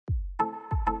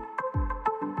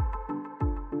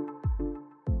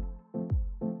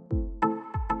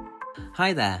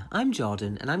Hi there, I'm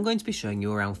Jordan and I'm going to be showing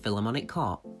you around Philharmonic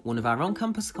Court, one of our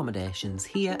on-campus accommodations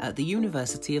here at the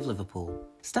University of Liverpool.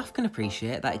 Staff can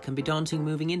appreciate that it can be daunting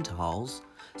moving into halls,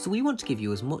 so we want to give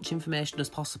you as much information as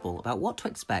possible about what to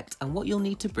expect and what you'll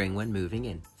need to bring when moving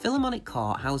in. Philharmonic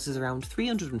Court houses around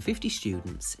 350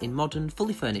 students in modern,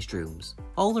 fully furnished rooms.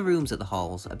 All the rooms at the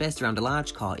halls are based around a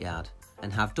large courtyard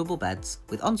and have double beds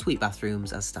with ensuite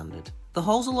bathrooms as standard. The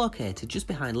halls are located just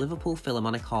behind Liverpool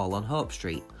Philharmonic Hall on Hope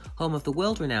Street, home of the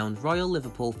world-renowned Royal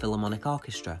Liverpool Philharmonic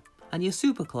Orchestra, and you're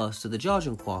super close to the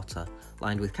Georgian Quarter,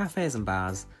 lined with cafes and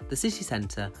bars, the city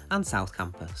centre and South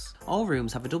Campus. All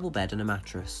rooms have a double bed and a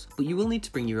mattress, but you will need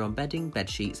to bring your own bedding, bed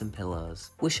sheets and pillows.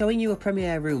 We're showing you a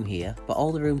premier room here, but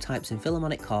all the room types in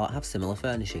Philharmonic Court have similar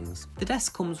furnishings. The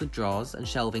desk comes with drawers and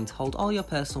shelving to hold all your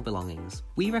personal belongings.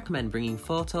 We recommend bringing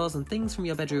photos and things from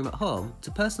your bedroom at home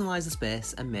to personalise the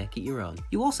space and make it your own.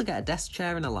 You also get a desk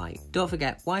chair and a light. Don't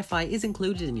forget, Wi-Fi is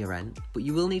included in your rent, but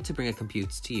you will need to bring a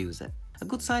computer to use it. A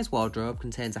good-sized wardrobe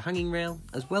contains a hanging rail,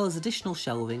 as well as additional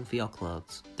shelving for your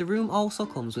clothes. The room also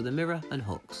comes with a mirror and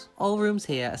hooks. All rooms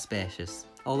here are spacious,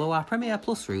 although our Premier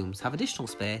Plus rooms have additional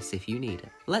space if you need it.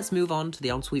 Let's move on to the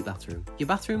ensuite bathroom. Your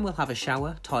bathroom will have a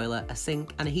shower, toilet, a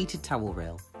sink and a heated towel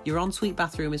rail. Your ensuite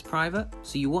bathroom is private,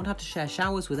 so you won't have to share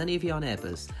showers with any of your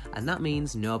neighbours, and that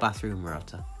means no bathroom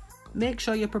rota. Make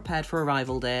sure you're prepared for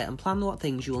arrival day and plan what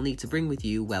things you will need to bring with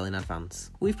you well in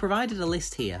advance. We've provided a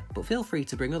list here, but feel free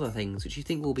to bring other things which you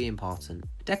think will be important.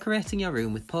 Decorating your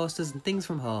room with posters and things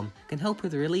from home can help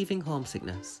with relieving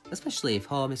homesickness, especially if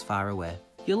home is far away.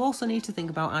 You'll also need to think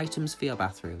about items for your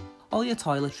bathroom. All your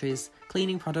toiletries,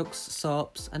 cleaning products,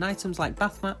 soaps, and items like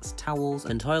bath mats, towels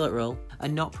and toilet roll are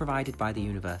not provided by the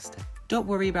university. Don't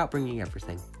worry about bringing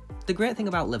everything. The great thing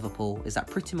about Liverpool is that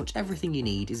pretty much everything you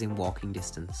need is in walking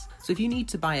distance, so if you need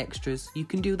to buy extras, you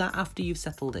can do that after you've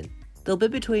settled in. There'll be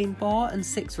between 4 and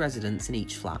 6 residents in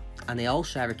each flat, and they all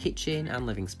share a kitchen and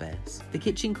living space. The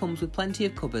kitchen comes with plenty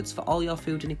of cupboards for all your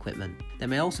food and equipment. There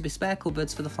may also be spare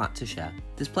cupboards for the flat to share.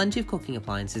 There's plenty of cooking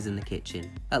appliances in the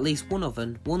kitchen. At least one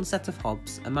oven, one set of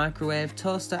hobs, a microwave,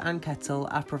 toaster and kettle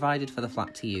are provided for the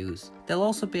flat to use. There'll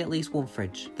also be at least one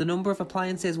fridge. The number of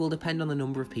appliances will depend on the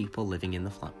number of people living in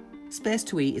the flat. Space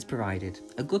to eat is provided.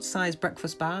 A good-sized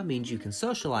breakfast bar means you can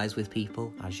socialise with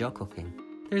people as you're cooking.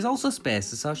 There is also space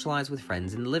to socialise with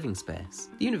friends in the living space.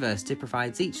 The university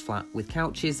provides each flat with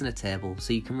couches and a table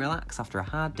so you can relax after a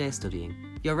hard day studying.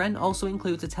 Your rent also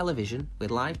includes a television with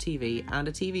live TV and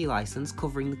a TV licence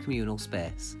covering the communal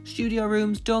space. Studio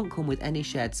rooms don't come with any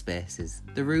shared spaces.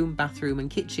 The room, bathroom and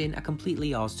kitchen are completely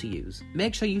yours to use.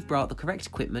 Make sure you've brought the correct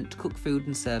equipment to cook food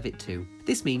and serve it too.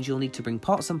 This means you'll need to bring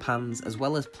pots and pans as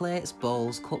well as plates,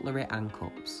 bowls, cutlery and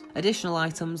cups. Additional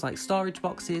items like storage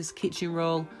boxes, kitchen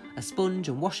roll, a sponge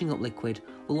and washing up liquid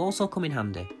will also come in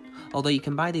handy, although you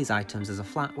can buy these items as a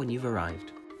flat when you've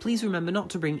arrived. Please remember not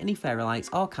to bring any fairy lights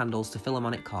or candles to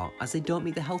Philharmonic Court as they don't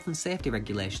meet the health and safety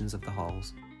regulations of the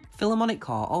halls. Philharmonic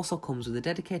Court also comes with a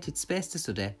dedicated space to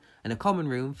study and a common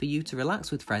room for you to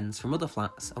relax with friends from other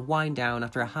flats and wind down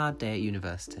after a hard day at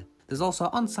university. There's also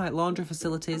on-site laundry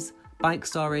facilities, bike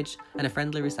storage and a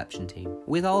friendly reception team.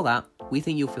 With all that, we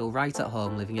think you'll feel right at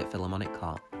home living at Philharmonic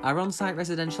Court. Our on-site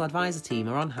residential advisor team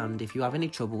are on hand if you have any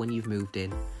trouble when you've moved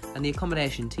in, and the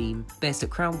accommodation team, based at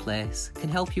Crown Place, can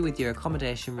help you with your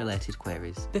accommodation-related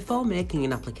queries. Before making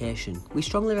an application, we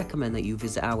strongly recommend that you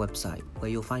visit our website,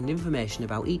 where you'll find information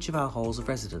about each of our halls of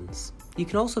residence. You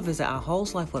can also visit our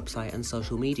Halls Life website and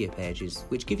social media pages,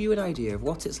 which give you an idea of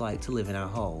what it's like to live in our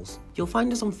halls. You'll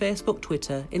find us on Facebook,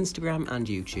 Twitter, Instagram and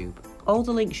YouTube. All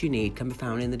the links you need can be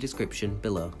found in the description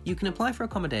below. You can apply for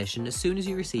accommodation as soon as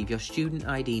you receive your student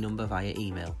ID number via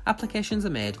email. Applications are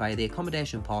made via the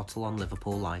accommodation portal on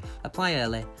Liverpool Life. Apply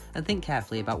early and think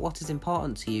carefully about what is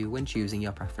important to you when choosing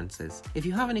your preferences. If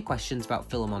you have any questions about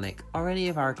Philharmonic or any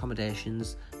of our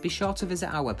accommodations, be sure to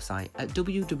visit our website at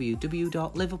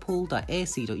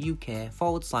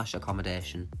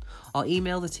www.liverpool.ac.uk/accommodation or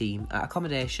email the team at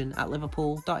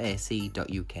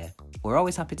accommodation@liverpool.ac.uk. We're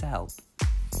always happy to help.